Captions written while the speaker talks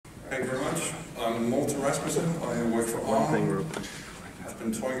Thank you very much. I'm Morten Rasmussen. I work for ARM. I've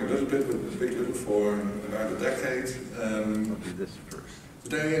been toying a little bit with Big Little for about a decade. I'll do this first.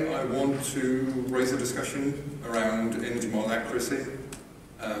 Today I want to raise a discussion around energy model accuracy.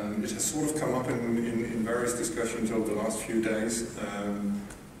 It has sort of come up in various discussions over the last few days.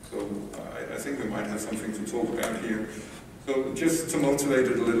 So I think we might have something to talk about here. So just to motivate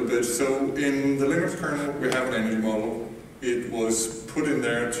it a little bit, so in the Linux kernel we have an energy model. It was put in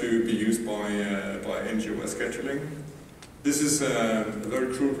there to be used by NGOS scheduling. This is a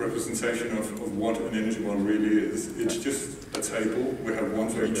very crude representation of what an energy model really is. It's just a table. We have one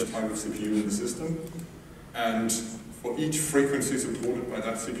for each type of CPU in the system. And for each frequency supported by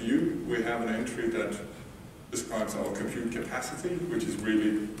that CPU, we have an entry that describes our compute capacity, which is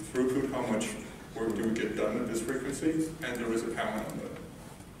really throughput, how much work do we get done at this frequency, and there is a power number.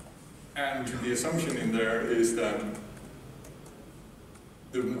 And the assumption in there is that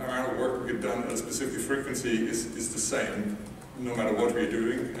the amount of work we get done at a specific frequency is the same no matter what we're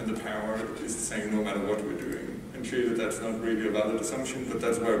doing, and the power is the same no matter what we're doing. And clearly that's not really a valid assumption, but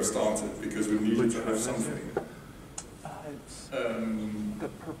that's where it started, because we needed to have something. The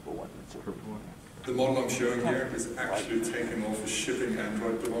purple one. It's a purple one. The model I'm showing here is actually taken off a shipping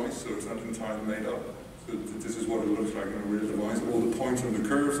Android device, so it's not entirely made up. So this is what it looks like on a real device. All the points on the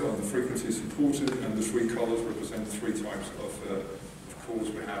curves are the frequencies supported, and the three colors represent the three types of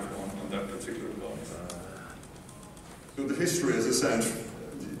cores we have on that particular device. So the history, as I said,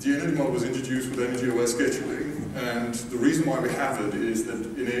 the energy model was introduced with NGOS scheduling, and the reason why we have it is that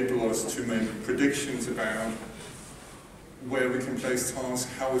it enables us to make predictions about where we can place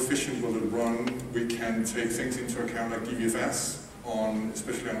tasks, how efficient will it run. We can take things into account like DVFS,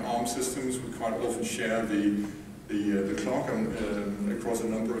 especially on ARM systems. We quite often share the clock across a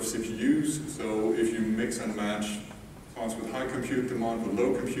number of CPUs. So if you mix and match tasks with high compute demand with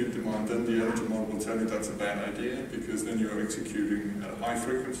low compute demand, then the energy model will tell you that's a bad idea, because then you're executing at a high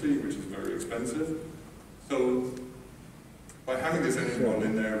frequency, which is very expensive. So by having this energy model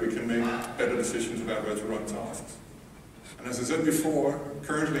in there, we can make better decisions about where to run tasks. And as I said before,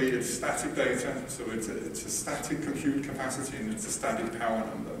 currently it's static data, so it's a static compute capacity and it's a static power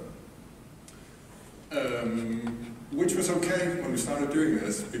number. Which was okay when we started doing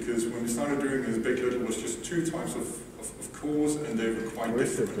this, because when we started doing this, Big Little was just two types of cores, and they were quite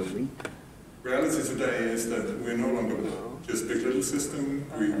different. Reality today is that we're no longer just Big Little system.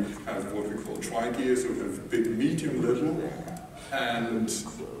 We have what we call tri-gear, so we have big, medium, little. And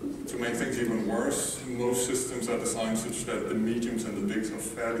to make things even worse, most systems are designed such that the mediums and the bigs are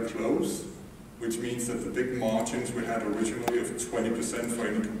fairly close, which means that the big margins we had originally of 20% for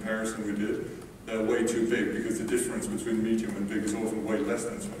any comparison we did, they're way too big, because the difference between medium and big is often way less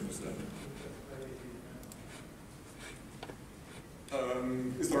than 20%.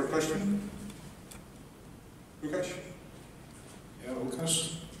 Is there a question? Lukash? Yeah,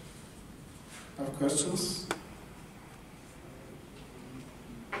 Lukash? Have questions?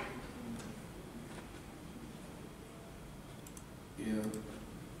 Yeah.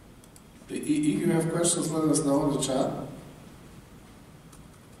 If you have questions, let us know in the chat.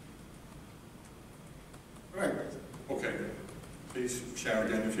 Right. Okay. Please share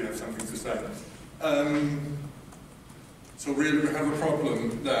again if you have something to say. So really we have a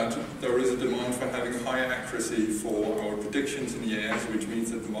problem that there is a demand for having higher accuracy for our predictions in EAS, which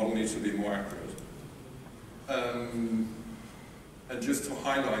means that the model needs to be more accurate. And just to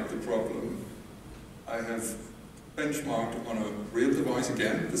highlight the problem, I have benchmarked on a real device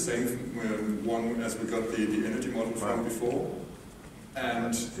again, the same one as we got the energy model from before.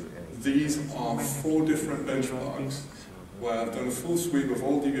 And these are 4 different benchmarks where I've done a full sweep of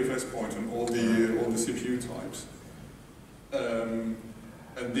all DVFS points and all the CPU types.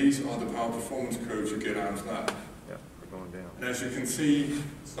 And these are the power performance curves you get out of that. Yeah, we're going down. And as you can see,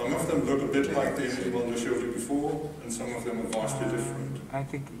 some of them look a bit like the energy model I showed you before, and some of them are vastly different. I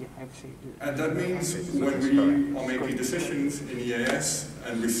think, yeah, I've seen it. And that means when we are making decisions in EAS,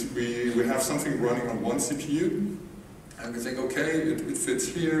 and we have something running on one CPU, and we think, okay, it fits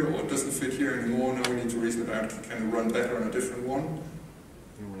here, or it doesn't fit here anymore, now we need to reason about, can it run better on a different one?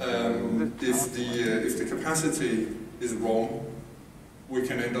 If the capacity is wrong, we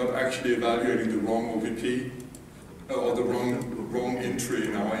can end up actually evaluating the wrong OPP, or the wrong entry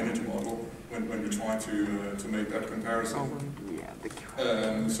in our energy model when we try to make that comparison.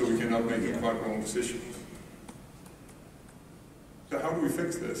 So we can end up making quite wrong decisions. So how do we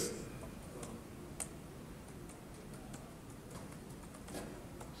fix this?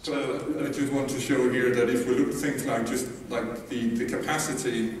 So I just want to show here that if we look at things like just like the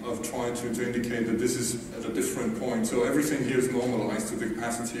capacity of trying to indicate that this is at a different point. So everything here is normalized to the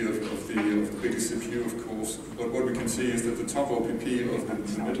capacity of the biggest CPU, of course. But what we can see is that the top OPP of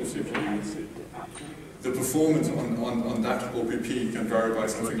the middle CPU, the performance on that OPP can vary by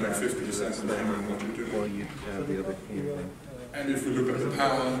something like 50% depending on what you're doing. Well, you have the other key. And if we look at the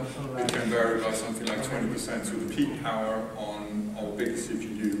power, it can vary by something like 20%. So the peak power on our biggest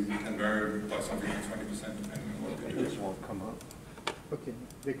CPU can vary by something like 20% depending on what we do. This won't come up. Okay,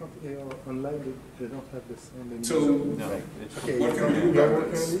 they can't, they are online, they don't have the same. So, No, it's Okay, what can we do you are about working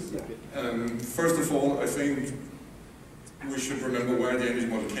on this? this? Okay. First of all, I think we should remember where the energy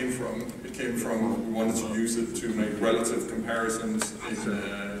model came from. It came from, we wanted to use it to make relative comparisons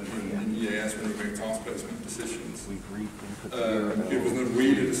in EAS when we make task placement decisions. It was not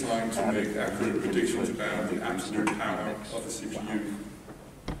really designed to make accurate predictions about the absolute power of a CPU.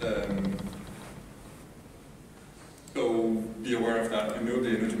 So be aware of that. I know the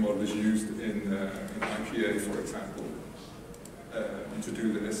energy model is used in IPA, for example, to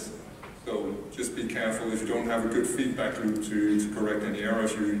do this. So just be careful if you don't have a good feedback loop to correct any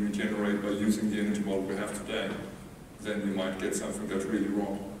errors you generate by using the energy model we have today. Then you might get something that's really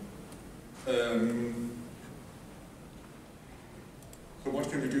wrong. So what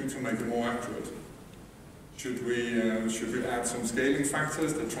can we do to make it more accurate? Should we add some scaling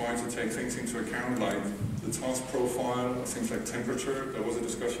factors that try to take things into account, like the task profile, things like temperature? There was a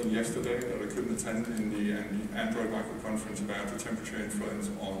discussion yesterday that I couldn't attend in the Android micro conference about the temperature influence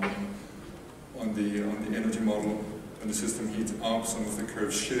on the energy model. When the system heats up, some of the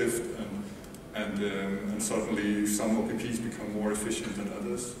curves shift, and suddenly some OPPs become more efficient than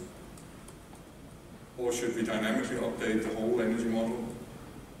others. Or should we dynamically update the whole energy model?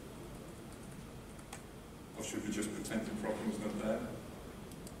 Or should we just pretend the problem is not there?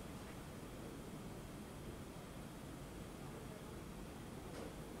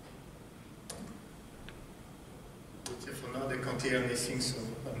 For now, they can't hear anything, so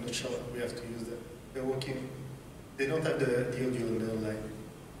I'm not sure we have to use that. They're working. They don't have the audio on their line.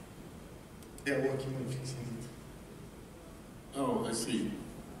 They are working on fixing it. Oh, I see.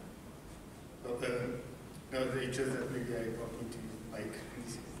 But, no, they just that maybe I don't need to use mic.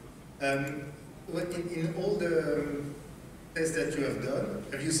 In all the tests that you have done,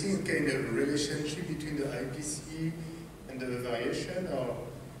 have you seen kind of relationship between the IPC and the variation, or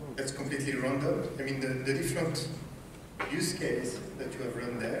that's completely random? I mean, the different use case that you have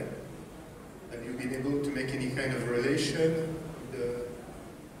run there, have you been able to make any kind of relation with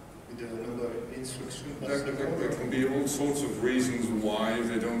the number of instructions? There can be all sorts of reasons why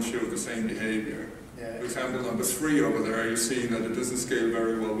they don't show the same behavior. Yeah. For example, number 3 over there, you see that it doesn't scale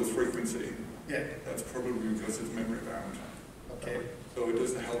very well with frequency. Yeah. That's probably because it's memory bound. Okay. So it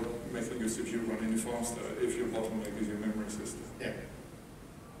doesn't help making your CPU run any faster if your bottleneck is your memory system. This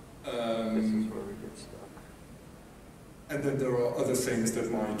Yeah. is where we get stuck. And then there are other things that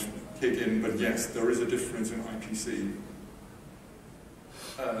might kick in, but yes, there is a difference in IPC.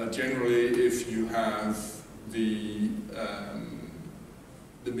 Generally, if you have the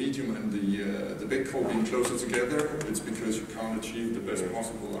medium and the big core being closer together, it's because you can't achieve the best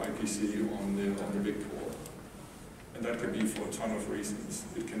possible IPC on the big core. And that can be for a ton of reasons.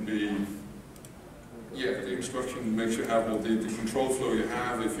 It can be, yeah, the instruction makes you have all the control flow you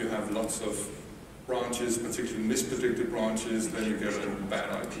have. If you have lots of branches, particularly mispredicted branches, then you get a bad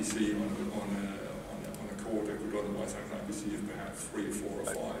IPC on a core that would otherwise have an IPC of perhaps 3 or 4 or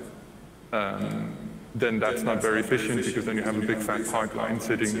 5. Then that's not very efficient because then you have a big fat pipeline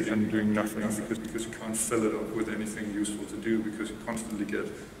sitting and doing nothing. Because you can't fill it up with anything useful to do because you constantly get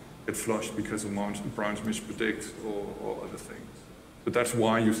flushed because of branch mispredict or other things. But that's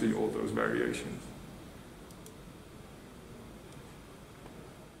why you see all those variations.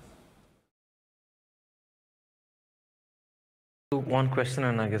 One question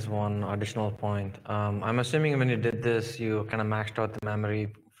and I guess one additional point. I'm assuming when you did this, you kind of maxed out the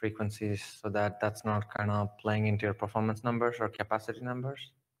memory frequencies so that that's not kind of playing into your performance numbers or capacity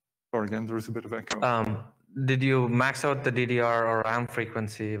numbers. Sorry, again, there is a bit of echo. Did you max out the DDR or RAM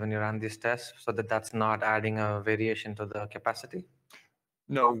frequency when you ran these tests so that that's not adding a variation to the capacity?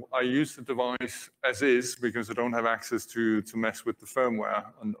 No, I use the device as is because I don't have access to mess with the firmware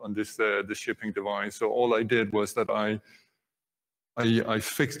on this shipping device. So all I did was that I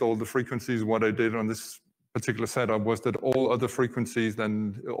fixed all the frequencies. What I did on this particular setup was that all other frequencies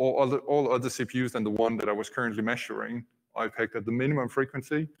all other CPUs than the one that I was currently measuring, I picked at the minimum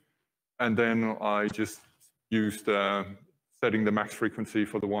frequency, and then I just used setting the max frequency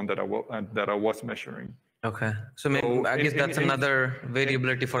for the one that I was measuring. Okay, so maybe, So I guess in- that's in- another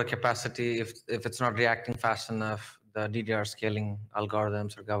variability for capacity. If it's not reacting fast enough, the DDR scaling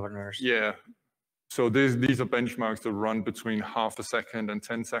algorithms or governors. Yeah. So these are benchmarks that run between half a second and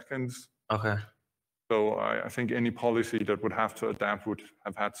 10 seconds. Okay. So I think any policy that would have to adapt would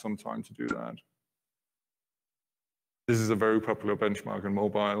have had some time to do that. This is a very popular benchmark in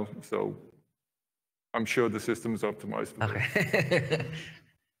mobile, so I'm sure the system is optimized for this. Okay.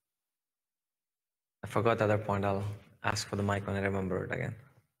 I forgot the other point. I'll ask for the mic when I remember it again.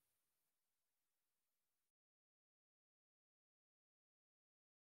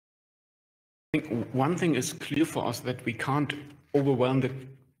 I think one thing is clear for us, that we can't overwhelm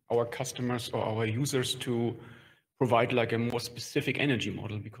our customers or our users to provide like a more specific energy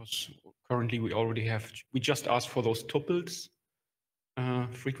model, because currently we just ask for those tuples,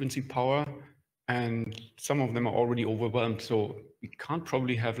 frequency, power, and some of them are already overwhelmed. So we can't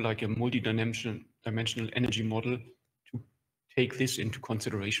probably have like a multi-dimensional energy model to take this into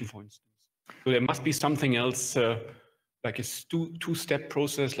consideration, for instance. So there must be something else, like a two-step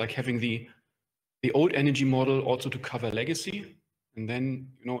process, like having the old energy model also to cover legacy. And then,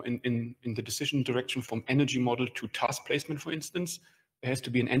 in the decision direction from energy model to task placement, for instance, there has to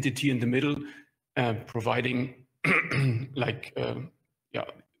be an entity in the middle providing like,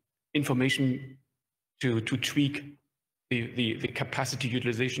 information to tweak the capacity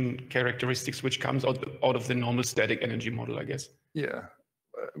utilization characteristics, which comes out of the normal static energy model, I guess. Yeah.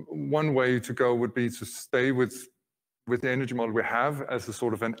 One way to go would be to stay with the energy model we have as a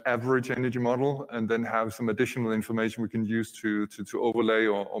sort of an average energy model, and then have some additional information we can use to overlay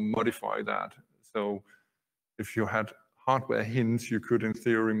or modify that. So if you had hardware hints, you could in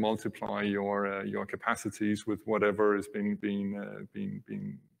theory multiply your capacities with whatever is being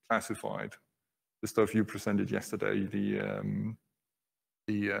classified. The stuff you presented yesterday,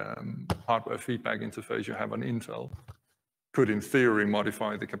 the hardware feedback interface you have on Intel, could in theory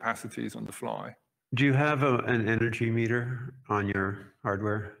modify the capacities on the fly. Do you have an energy meter on your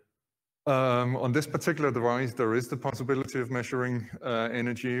hardware? On this particular device, there is the possibility of measuring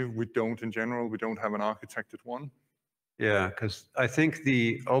energy. We don't in general. We don't have an architected one. Yeah, because I think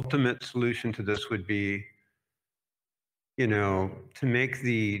the ultimate solution to this would be, to make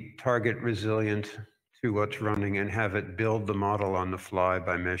the target resilient to what's running and have it build the model on the fly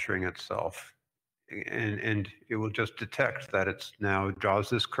by measuring itself. And it will just detect that it's now draws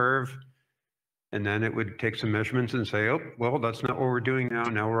this curve. And then it would take some measurements and say, oh, well, that's not what we're doing now.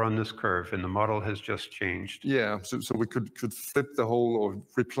 Now we're on this curve, and the model has just changed. Yeah, so we could flip the whole or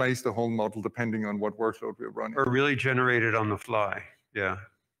replace the whole model depending on what workload we're running. Or really generate it on the fly, yeah.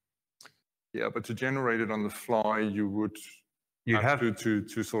 Yeah, but to generate it on the fly, you'd have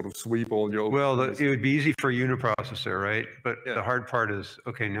to sort of sweep all your... Well, it would be easy for a uniprocessor, right? But Yeah. The hard part is,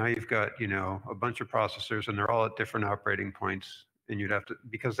 okay, now you've got, a bunch of processors, and they're all at different operating points, and you'd have to,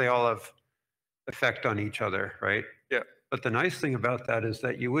 because they all have effect on each other, right? Yeah. But the nice thing about that is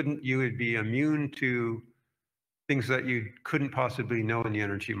that you would be immune to things that you couldn't possibly know in the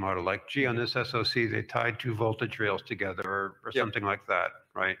energy model. Like, gee, on this SoC, they tied two voltage rails together or something like that,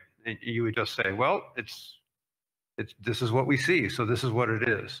 right? And you would just say, well, this is what we see, so this is what it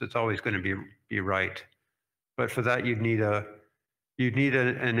is. It's always going to be right. But for that, you'd need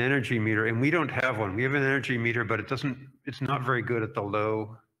an energy meter, and we don't have one. We have an energy meter, but it's not very good at the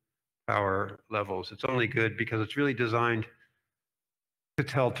low power levels. It's only good because it's really designed to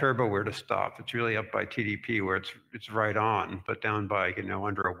tell turbo where to stop. It's really up by TDP where it's right on, but down by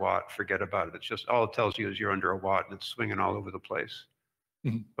under a watt, forget about it. It's just all it tells you is you're under a watt, and it's swinging all over the place.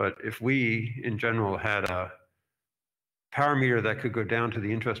 Mm-hmm. But if we in general had a power meter that could go down to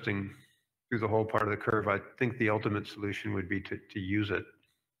through the whole part of the curve, I think the ultimate solution would be to use it.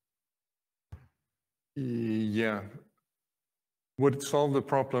 Yeah. Would it solve the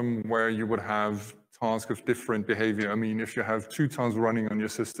problem where you would have tasks of different behavior? I mean, if you have two tasks running on your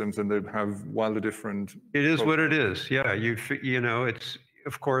systems and they have wildly different... It is what it is. Yeah, it's,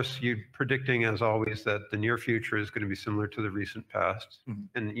 of course, you're predicting, as always, that the near future is going to be similar to the recent past.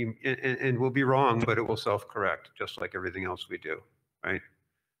 Mm-hmm. And we'll be wrong, but it will self-correct, just like everything else we do, right?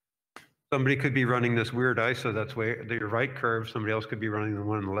 Somebody could be running this weird ISO that's your right curve. Somebody else could be running the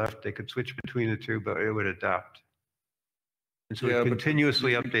one on the left. They could switch between the two, but it would adapt. And so we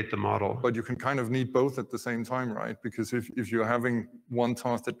continuously update the model. But you can kind of need both at the same time, right? Because if you're having one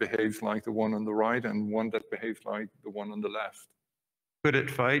task that behaves like the one on the right and one that behaves like the one on the left. Could it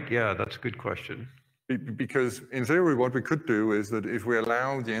fight? Yeah, that's a good question. Because in theory, what we could do is that if we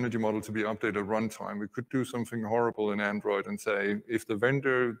allow the energy model to be updated at runtime, we could do something horrible in Android and say, if the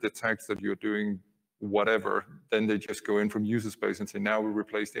vendor detects that you're doing whatever, then they just go in from user space and say, now we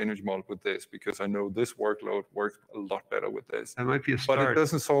replace the energy model with this because I know this workload works a lot better with this. That might be a But it start.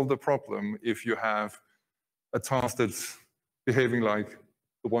 doesn't solve the problem if you have a task that's behaving like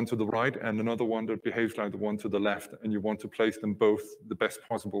the one to the right and another one that behaves like the one to the left, and you want to place them both the best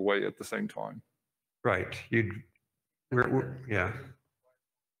possible way at the same time. Right. Yeah.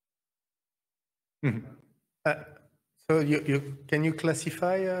 So can you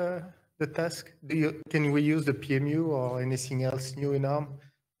classify the task? Can we use the PMU or anything else new in ARM,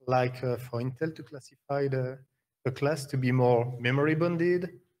 like for Intel, to classify the class to be more memory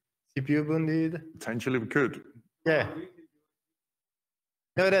bonded, CPU bonded? Potentially we could. Yeah.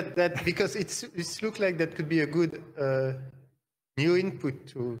 No, that because it looks like that could be a good new input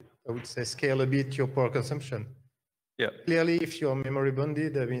to, I would say, scale a bit your power consumption. Yeah. Clearly, if you're memory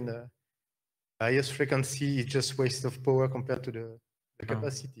bonded, I mean, highest frequency is just waste of power compared to the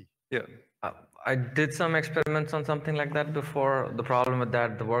capacity. Yeah. I did some experiments on something like that before. The problem with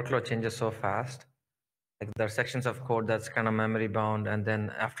that, the workload changes so fast. Like there are sections of code that's kind of memory bound, and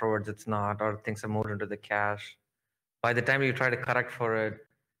then afterwards it's not, or things are moved into the cache. By the time you try to correct for it,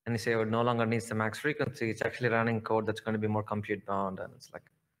 and you say it no longer needs the max frequency, it's actually running code that's going to be more compute bound, and it's like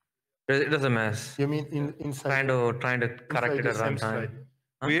it is a mess. You mean inside trying to correct it at runtime?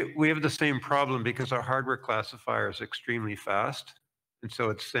 We have the same problem because our hardware classifier is extremely fast. And so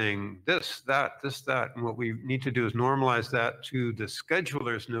it's saying this, that, this, that. And what we need to do is normalize that to the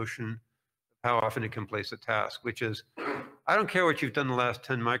scheduler's notion of how often it can place a task, which is, I don't care what you've done the last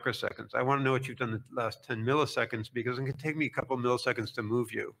 10 microseconds. I want to know what you've done the last 10 milliseconds because it can take me a couple milliseconds to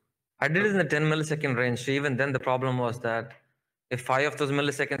move you. I did it in the 10 millisecond range. So even then the problem was that if 5 of those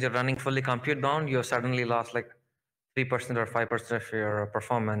milliseconds you're running fully compute bound, you suddenly lost like 3% or 5% of your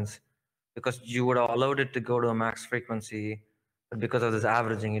performance because you would have allowed it to go to a max frequency, but because of this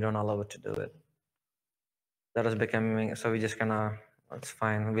averaging, you don't allow it to do it. That was becoming, so we just kind of, it's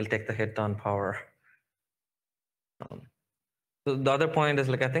fine, we'll take the hit on power. So the other point is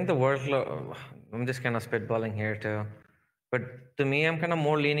like, I think the workload, I'm just kind of spitballing here too, but to me, I'm kind of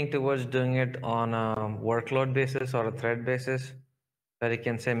more leaning towards doing it on a workload basis or a thread basis, where you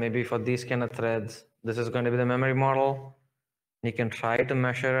can say maybe for these kind of threads, this is going to be the memory model. You can try to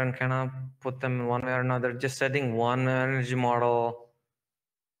measure and kind of put them one way or another. Just setting one energy model,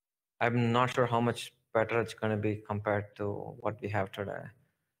 I'm not sure how much better it's going to be compared to what we have today.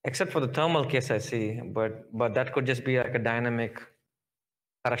 Except for the thermal case I see, but that could just be like a dynamic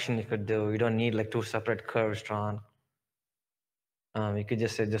correction you could do. You don't need like 2 separate curves drawn. You could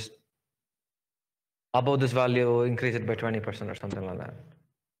just say just above this value, increase it by 20% or something like that.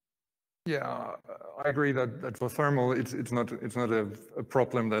 Yeah, I agree that for thermal, it's not a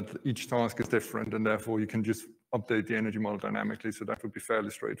problem that each task is different, and therefore you can just update the energy model dynamically. So that would be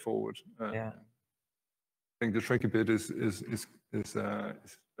fairly straightforward. Yeah. I think the tricky bit is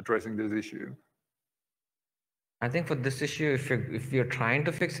addressing this issue. I think for this issue, if you're trying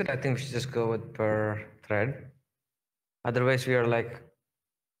to fix it, I think we should just go with per thread. Otherwise, we are like,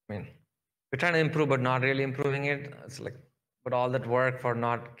 I mean, we're trying to improve, but not really improving it. It's like, but all that work for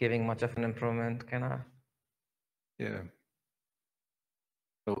not giving much of an improvement, kind of. Yeah.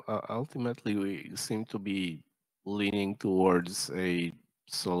 So ultimately, we seem to be leaning towards a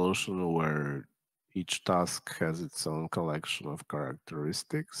solution where each task has its own collection of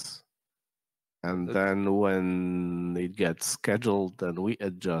characteristics. And then when it gets scheduled, then we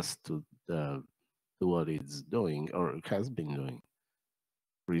adjust to what it's doing or it has been doing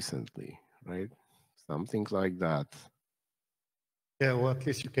recently, right? Something like that. Yeah, or at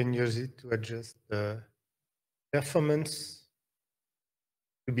least you can use it to adjust the performance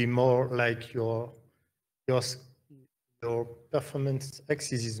to be more like your performance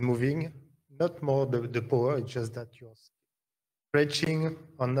axis is moving, not more the power, it's just that you're stretching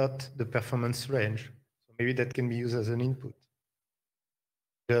or not the performance range. So maybe that can be used as an input.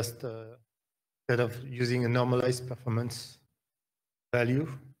 Just instead of using a normalized performance value,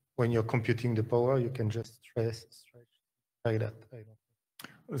 when you're computing the power, you can just stretch like that.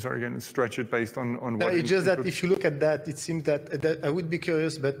 Sorry, again, stretch it based on what? No, it's just that if you look at that, it seems that I would be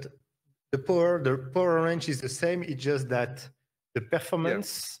curious, but the power range is the same. It's just that the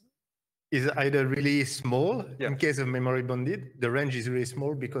performance is either really small in case of memory bonded. The range is really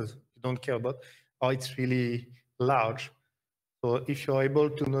small because you don't care about, or it's really large. So if you're able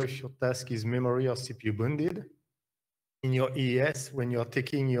to know if your task is memory or CPU bonded in your EES, when you're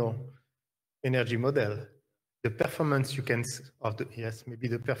taking your energy model, the performance you can, maybe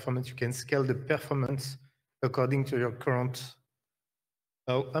the performance, you can scale the performance according to your current.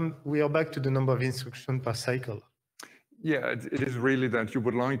 We are back to the number of instructions per cycle. Yeah, it is really that you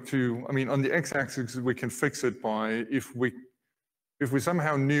would like to, I mean, on the x-axis, we can fix it by if we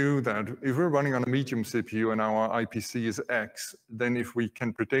somehow knew that if we're running on a medium CPU and our IPC is X, then if we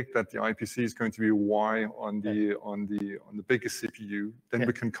can predict that the IPC is going to be Y on the biggest CPU, then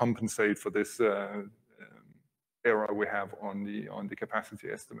we can compensate for this error we have on the capacity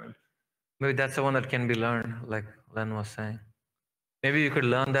estimate. Maybe that's the one that can be learned, like Len was saying. Maybe you could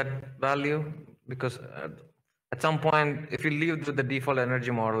learn that value because at some point, if you leave with the default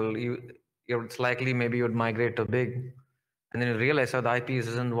energy model, it's likely maybe you would migrate to big, and then you realize, oh, the IPs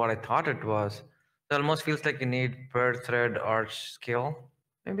isn't what I thought it was. It almost feels like you need per thread arch scale,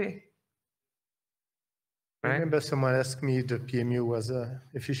 maybe. I remember someone asked me if the PMU was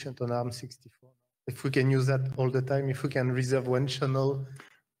efficient on ARM64. If we can use that all the time, if we can reserve one channel.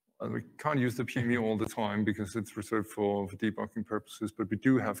 We can't use the PMU all the time because it's reserved for debugging purposes, but we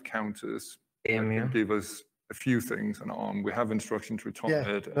do have counters that can give us a few things on ARM. We have instruction to return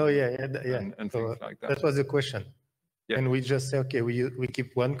it and things like that. That was the question. Yeah. And we just say, okay, we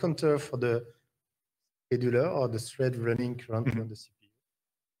keep one counter for the scheduler or the thread running currently on the CPU.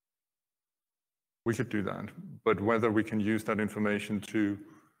 We could do that, but whether we can use that information to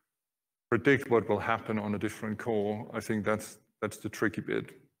predict what will happen on a different core, I think that's the tricky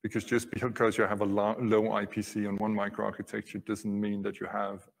bit. Because just because you have a low IPC on one microarchitecture doesn't mean that you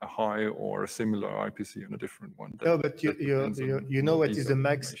have a high or a similar IPC on a different one. No, but you know what is the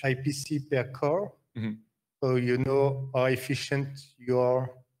max IPC per core, so you know how efficient you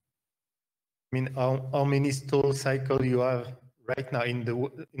are. I mean, how many stall cycle you have right now in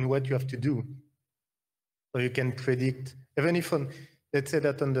what you have to do. So you can predict, even if let's say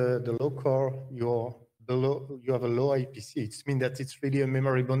that on the low core you have a low IPC, it means that it's really a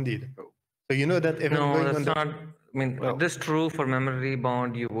memory bonded. So you know that even no, that's not. I mean, this is true for memory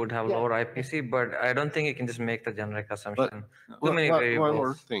bound. You would have lower IPC, but I don't think you can just make the generic assumption. Too many variables.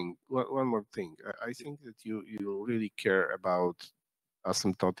 One more thing. I think that you really care about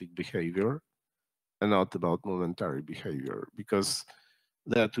asymptotic behavior and not about momentary behavior, because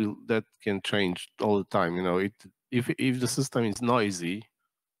that can change all the time. You know, if the system is noisy,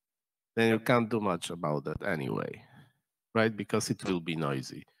 then you can't do much about that anyway, right? Because it will be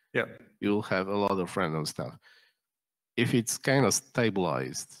noisy. Yeah. You'll have a lot of random stuff. If it's kind of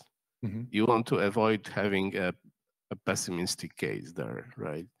stabilized, you want to avoid having a pessimistic case there,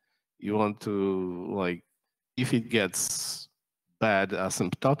 right? You want to, like, if it gets bad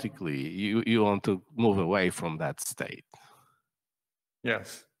asymptotically, you want to move away from that state.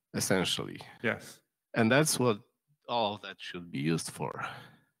 Yes. Essentially. Yes. And that's what all of that should be used for.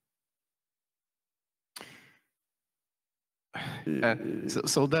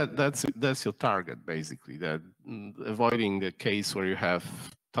 So that's your target, basically, that avoiding the case where you have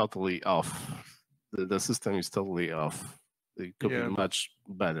totally off, the system is totally off. It could be much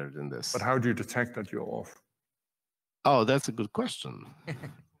better than this. But how do you detect that you're off? Oh, that's a good question.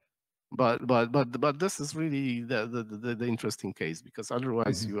 But this is really the interesting case, because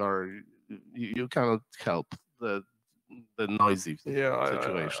otherwise you cannot help the noisy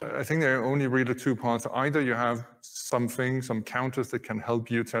situation. I think there are only really two parts. Either you have some counters that can help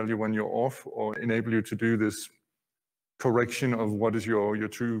you tell you when you're off, or enable you to do this correction of what is your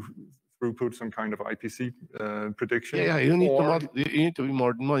true throughput, some kind of IPC prediction. Yeah, you need to be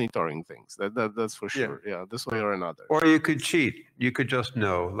more monitoring things. That's for sure. Yeah, this way or another. Or you could cheat. You could just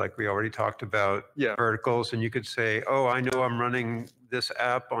know, like we already talked about verticals, and you could say, oh, I know I'm running this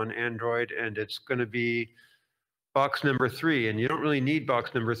app on Android, and it's going to be box number 3, and you don't really need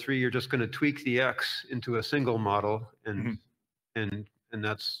box number 3. You're just going to tweak the X into a single model, and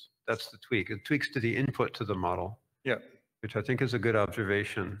that's the tweak. It tweaks to the input to the model. Yeah, which I think is a good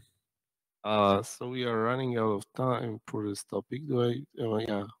observation. So we are running out of time for this topic. I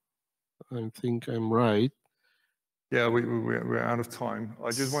think I'm right. Yeah, we're out of time.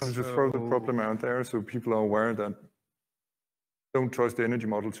 I just wanted to throw the problem out there so people are aware that don't trust the energy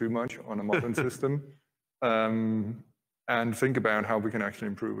model too much on a modern system. And think about how we can actually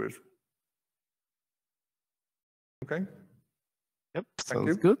improve it. Okay? Yep,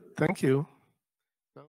 sounds good. Thank you.